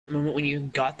moment when you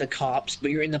got the cops,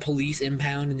 but you're in the police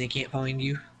impound and they can't find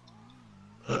you?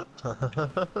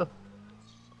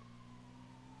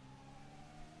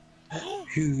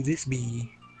 Who this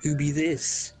be? Who be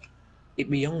this? It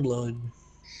be Youngblood.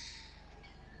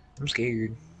 I'm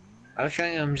scared. I'm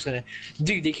just gonna...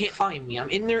 Dude, they can't find me. I'm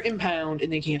in their impound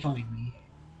and they can't find me.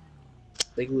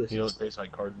 Like, listen. You know what tastes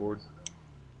like cardboard?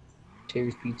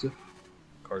 Terry's Pizza.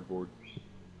 Cardboard.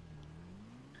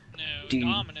 No, Dude,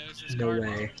 Domino's is no cardboard.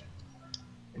 way.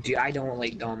 Dude, I don't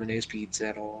like Domino's Pizza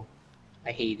at all.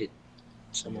 I hate it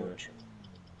so much.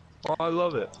 Oh, I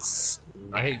love it. It's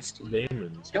I hate nasty.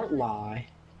 Damon's. Don't lie.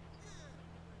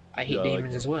 I hate Yeah, I like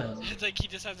Damon's as well. It's like he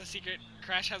just has a secret.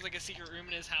 Crash has like a secret room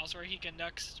in his house where he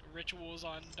conducts rituals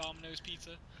on Domino's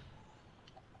Pizza.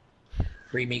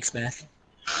 Where he makes meth.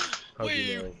 How'd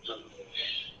you know?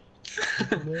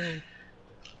 No.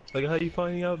 Like, how are you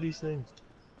finding out these things?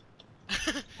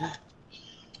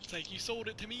 It's like, you sold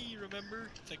it to me, remember?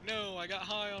 It's like, no, I got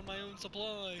high on my own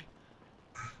supply.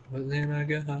 But then I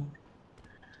got high.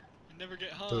 You never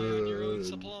get high on your own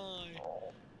supply.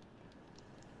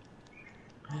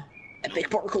 Epic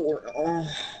parkour! Oh.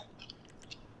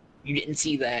 You didn't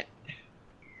see that.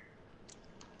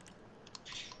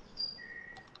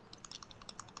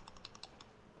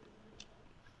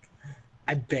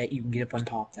 I bet you can get up on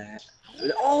top of that.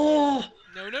 Oh!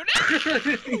 No, no, no!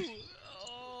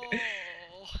 Oh.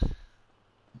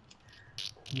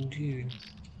 Dude.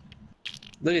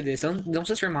 Look at this. Don't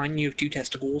this remind you of two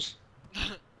testicles?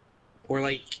 Or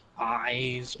like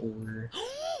eyes or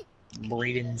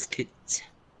Brayden's tits.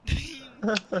 Wait!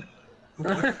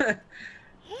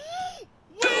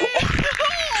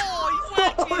 Oh, you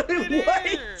whacked me in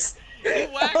midair! You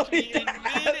whacked me in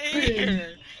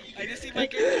midair! I just see my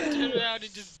character turn around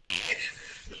and just...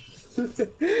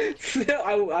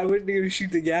 I went to go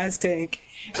shoot the gas tank.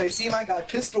 And I see him, I got a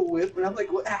pistol whip, and I'm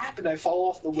like, what happened? I fall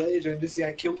off the ledge, and I just see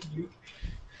I killed you.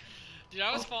 Dude,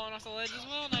 I was falling off the ledge as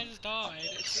well, and I just died.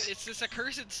 It's this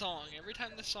accursed song. Every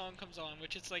time this song comes on,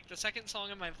 which it's like the second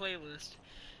song in my playlist,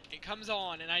 it comes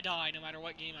on, and I die no matter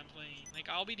what game I'm playing. Like,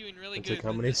 I'll be doing really good. Like,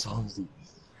 how many songs do you...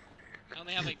 I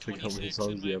only have like Like, how many 26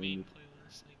 songs in do you my have main in-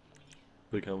 playlist.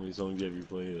 Like, how many songs have you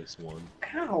played? This one.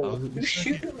 Ow! Who's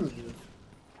shooting me?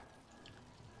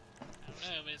 I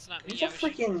don't know, but it's not me. There's a I was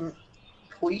shooting- freaking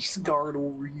police guard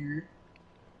over here.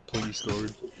 Police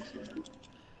guard.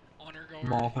 Honor guard.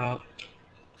 Mall cop.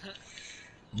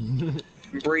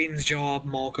 Brayden's job,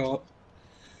 mall cop.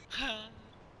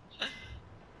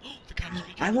 The cops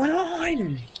be I coming. went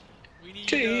on! We need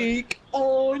Take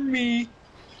on me!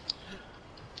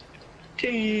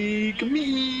 Take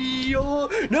me on!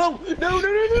 No! No, no, no,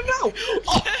 no, no!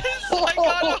 Yes! I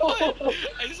got on!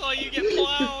 I saw you get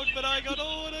plowed, but I got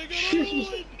on! I got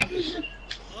on!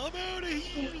 I'm out of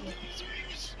here,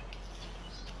 losers!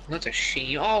 That's a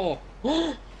shame. Oh!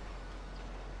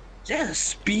 Is that a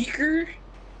speaker?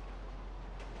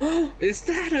 Oh, is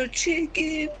that a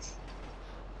chicken?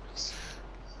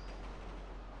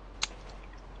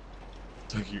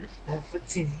 Thank you. Oh,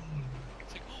 what's in here?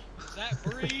 It's like, oh, is that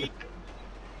Breed?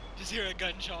 Just hear a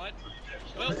gunshot.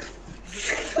 Well,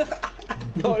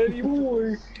 Not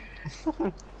anymore.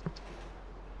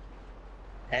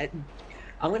 That,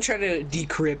 I'm gonna try to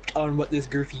decrypt on what this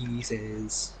graffiti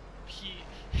says.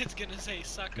 it's gonna say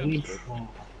suck up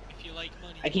if you like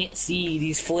money. I can't see.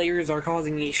 These flares are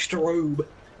causing me strobe,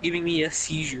 giving me a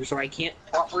seizure, so I can't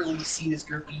properly see this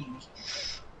graffiti.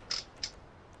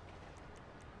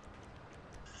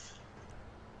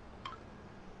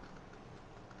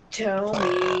 Tell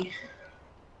me.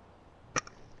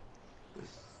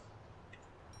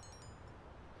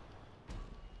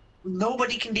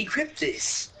 Nobody can decrypt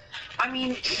this. I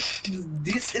mean,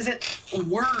 this isn't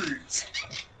words.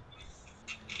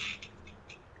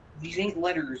 These ain't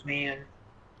letters, man.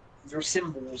 These are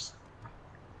symbols.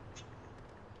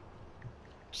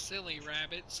 Silly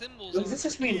rabbit. Symbols. Does this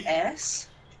just mean S?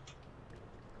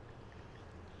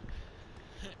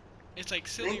 It's like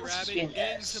silly This must rabbit. be an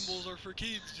Gang S. symbols are for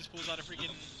kids. Just pulls out a freaking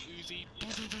Uzi.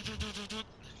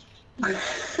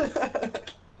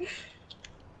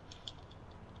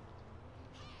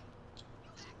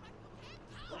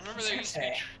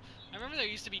 I remember there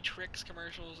used to be Trix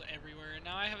commercials everywhere, and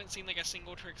now I haven't seen like a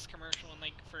single Trix commercial in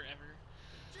like forever.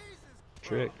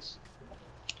 Tricks.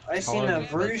 I seen a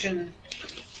version.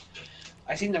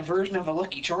 I seen the version of a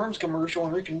Lucky Charms commercial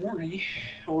on Rick and Morty,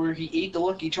 where he ate the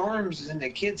Lucky Charms and the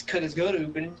kids cut his gut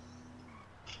open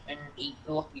and ate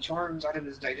the Lucky Charms out of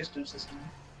his digestive system.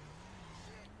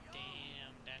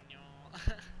 Damn,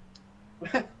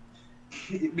 Daniel.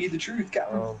 It'd be the truth,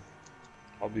 Captain.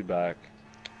 I'll be back.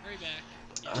 Hurry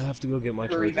back. I have to go get my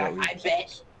Hurry charger. back, I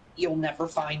bet. you'll never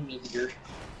find me here.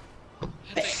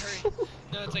 It's like hurry.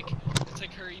 No, it's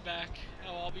like hurry back.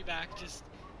 Oh, I'll be back. Just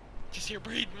hear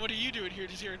Braden. What are you doing here?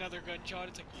 Just hear another gunshot.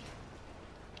 It's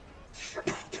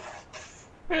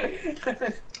like.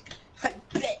 I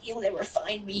bet you'll never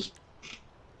find me.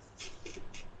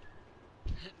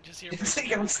 Just hear. It's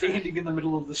like I'm standing in the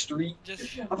middle of the street.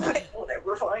 I bet you'll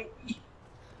never find me.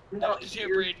 Not just here.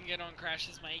 hear Braden get on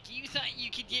Crash's mic. You thought you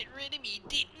could get rid of me,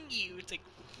 didn't you? It's like.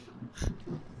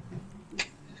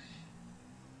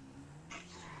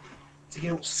 You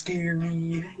don't scare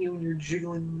me. You and your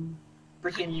jiggling,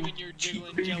 freaking. You and your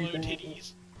jiggling jello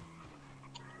titties.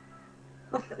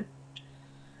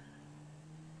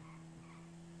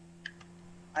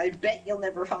 I bet you'll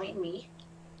never find me.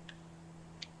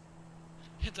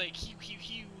 It's like hew hew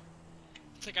hew.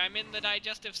 It's like I'm in the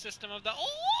digestive system of the. Oh!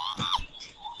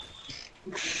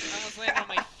 I almost landed on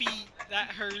my feet. That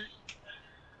hurt.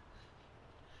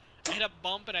 I hit a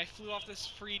bump and I flew off this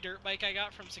free dirt bike I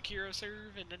got from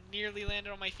SecuroServe and nearly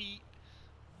landed on my feet.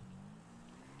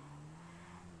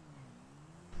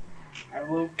 I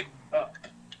woke up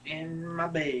in my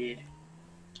bed.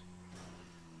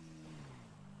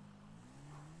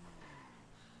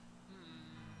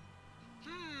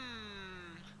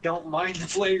 Don't mind the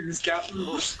flares, Captain.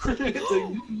 It's like,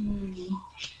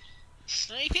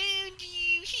 I found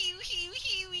you! Hew hew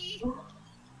hewy!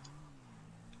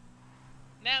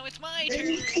 Now it's my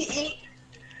turn!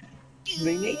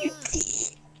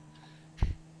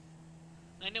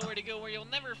 I know where to go where you'll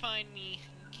never find me.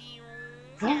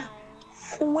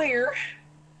 Where?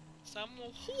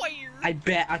 Somewhere. I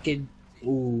bet I could.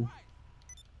 Ooh.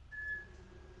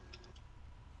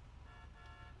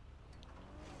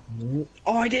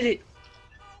 Oh, I did it!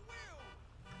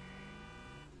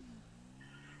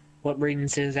 What Braden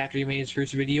says after he made his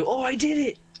first video. Oh, I did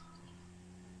it!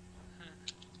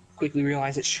 Quickly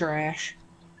realize it's trash.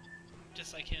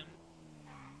 Just like him.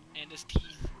 And his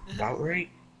teeth. About right.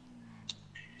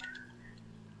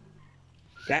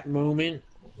 That moment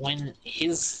when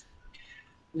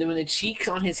the cheeks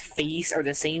on his face are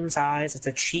the same size as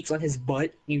the cheeks on his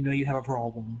butt, you know you have a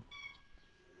problem.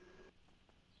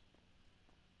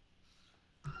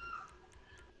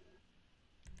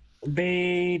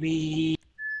 Baby,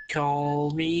 call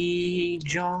me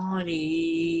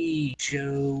Johnny,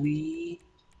 Joey.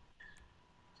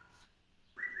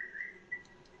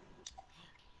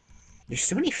 There's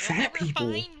so many fat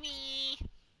people. Find me.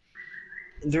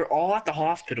 They're all at the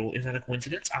hospital. Is that a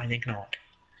coincidence? I think not.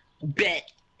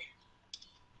 Bet.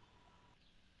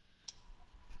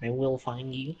 I will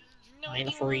find you. No, I'm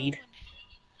afraid.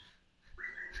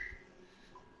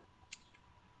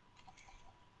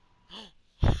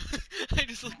 I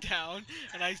just look down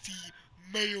and I see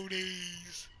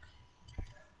mayonnaise.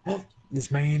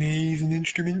 Is mayonnaise an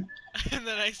instrument? And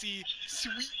then I see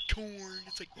sweet corn.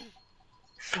 It's like,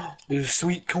 Is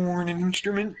sweet corn an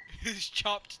instrument? is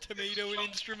chopped tomato an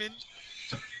instrument?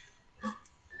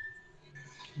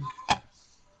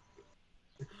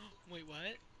 Wait,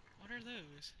 what? What are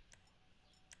those?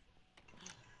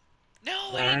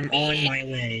 No, I'm on my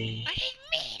way. I didn't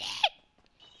mean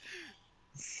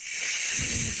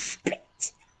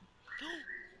it!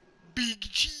 Big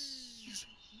cheese!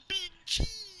 Big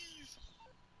cheese!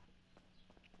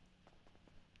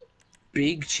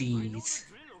 Big cheese.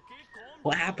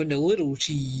 What happened to little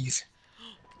cheese?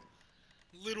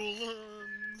 Little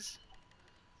lungs!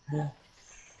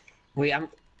 Wait, I'm...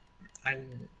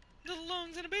 Little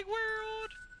lungs in a big world!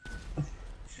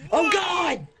 Oh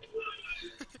God!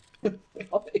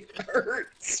 Oh, it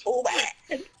hurts so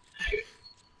bad.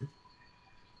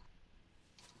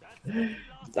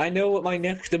 I know what my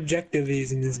next objective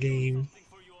is in this game.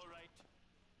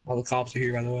 All the cops are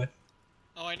here, by the way.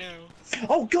 Oh, I know.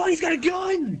 Oh God, he's got a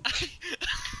gun!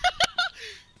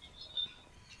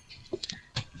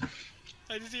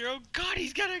 I just hear, oh God,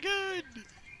 he's got a gun!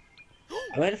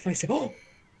 I bet if I say, I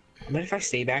bet if I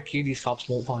stay back here, these cops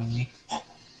won't find me.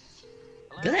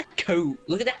 Look at that coat.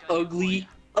 Look at that ugly,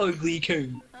 ugly coat.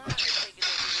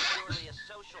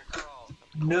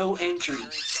 No entry.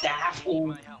 Staff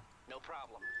only.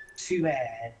 Too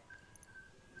bad.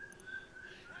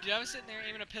 Dude, I was sitting there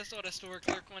aiming a pistol at a store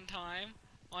clerk one time,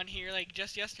 on here, like,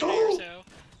 just yesterday or so,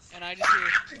 and I just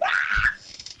hear,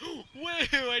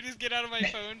 whoa, I just get out of my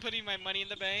phone, putting my money in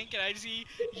the bank, and I see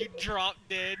you drop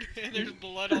dead, and there's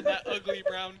blood on that ugly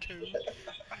brown coat.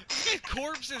 This guy's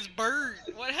corpse is burnt.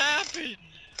 What happened?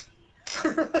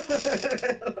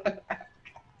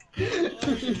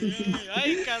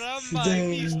 Ay, caramba, I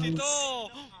missed it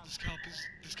all.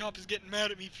 This cop is getting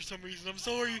mad at me for some reason. I'm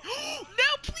sorry.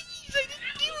 No, please, I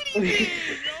didn't do anything.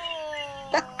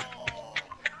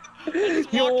 No.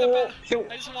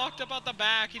 I just walked up out the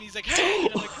back, and he's like, "Hey!"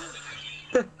 And I'm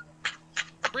like,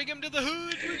 "Bring him to the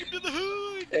hood! Bring him to the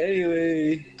hood!"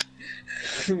 Anyway,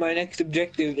 my next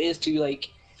objective is to like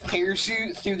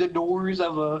parachute through the doors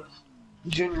of a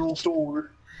general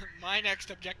store. My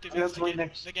next objective That's is my to get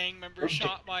next the gang member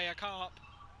shot by a cop.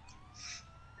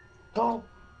 Oh.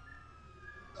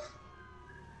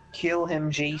 Kill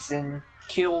him, Jason.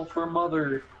 Kill for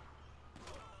mother.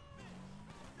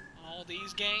 All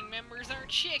these gang members are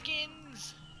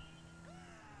chickens.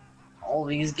 All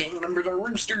these gang members are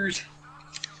roosters.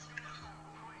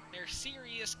 They're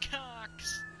serious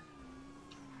cocks.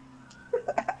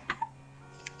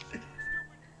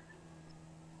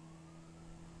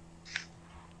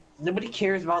 Nobody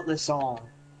cares about this song.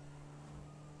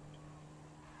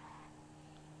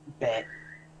 Bet.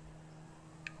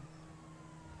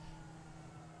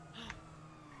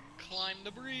 Climb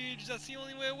the bridge. That's the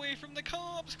only way away from the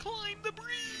cops. Climb the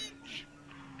bridge.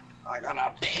 I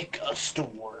gotta pick a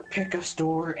store. Pick a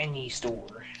store, any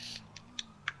store.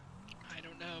 I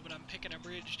don't know, but I'm picking a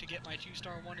bridge to get my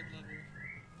 2-star wanted level.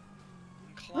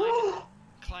 I'm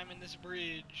climbing this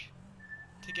bridge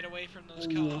to get away from those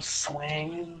cops.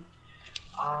 Swinging.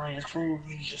 I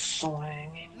just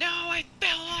swinging. No, I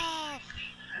fell off.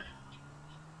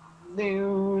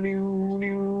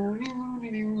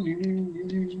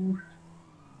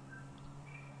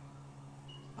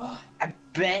 I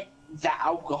bet the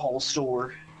alcohol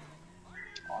store.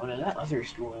 Oh no, that other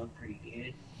store looked pretty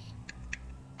good.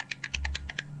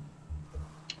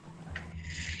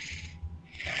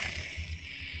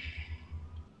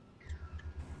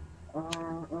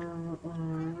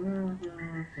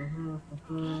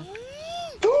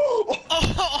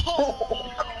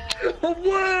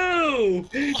 Whoa!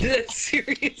 Did that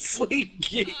seriously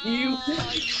get you?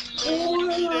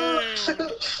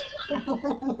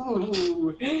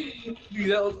 Dude,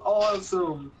 that was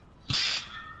awesome.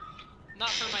 Not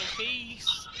for my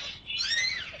face.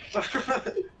 Not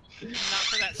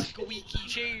for that squeaky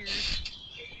chair.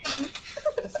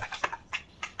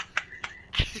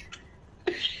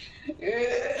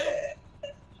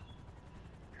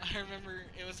 I remember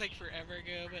it was like forever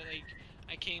ago, but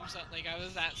like I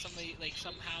was at somebody, like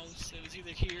some house. It was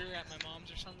either here at my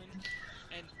mom's or something,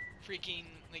 and freaking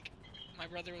like my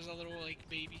brother was a little like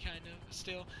baby kind of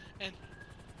still, and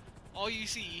all you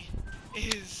see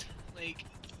is like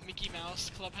Mickey Mouse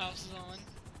Clubhouse is on,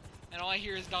 and all I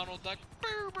hear is Donald Duck,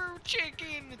 boo boo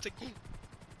chicken. It's like,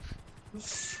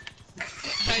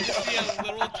 I just see a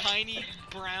little tiny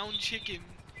brown chicken.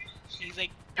 He's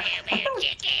like, boo boo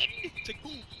chicken. It's like,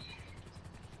 ooh.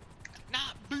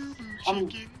 Not boo boo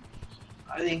chicken.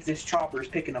 I think this chopper's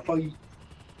picking a fight.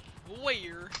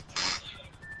 Where?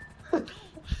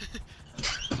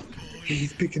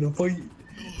 He's picking a fight,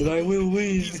 but I will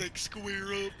win. He's like,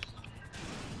 square up.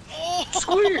 Oh!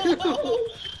 Square!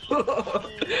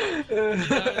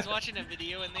 I was watching a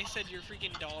video and they said your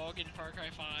freaking dog in Far Cry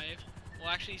 5 will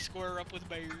actually square up with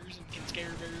bears and can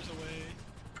scare bears away.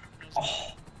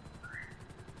 Oh.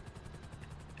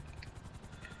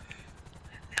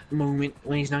 That moment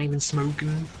when he's not even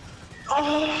smoking.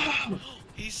 Oh!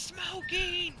 He's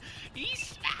smoking! He's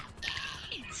smoking!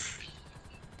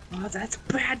 Oh, that's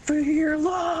bad for your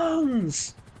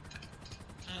lungs!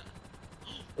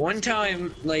 One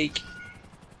time, like,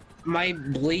 my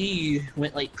blade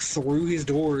went, like, through his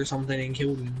door or something and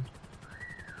killed him.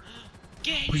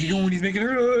 Where's he going? He's making a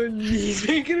run! He's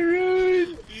making a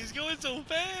run! He's going so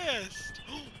fast!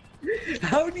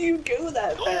 How do you go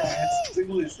that fast?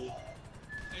 Listen.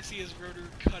 I see his rotor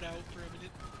cut out for a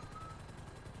minute.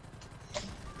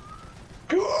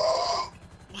 Oh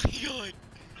my god!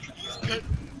 He's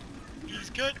cutting! He's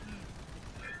cutting!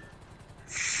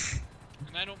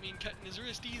 And I don't mean cutting his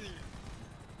wrist either.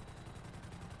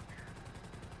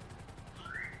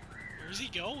 Where's he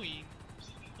going?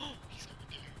 Oh, he's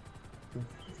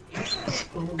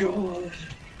Oh going there. god.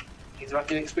 He's about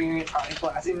to experience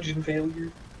high-class engine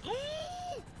failure.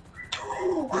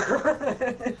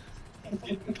 He's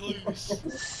getting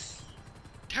close.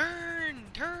 Turn!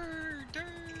 Turn! Turn!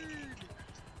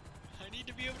 I need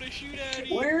to be able to shoot at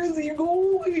him. Where is he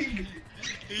going?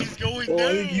 He's going Oh, down.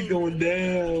 I think he's going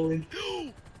down.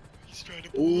 He's trying to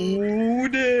pull. Oh,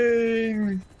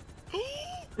 dang.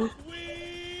 Woo!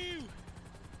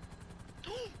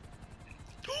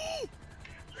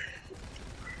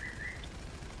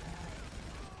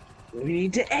 We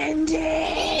need to end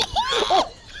it!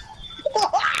 Oh,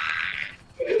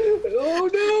 oh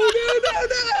no, no, no,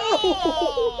 no!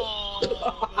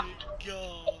 Oh my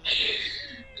god.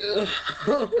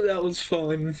 That was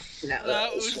fun. That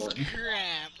was fun.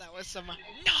 Crap. That was some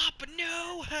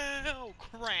no-how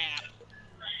crap.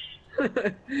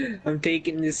 I'm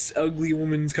taking this ugly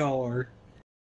woman's car.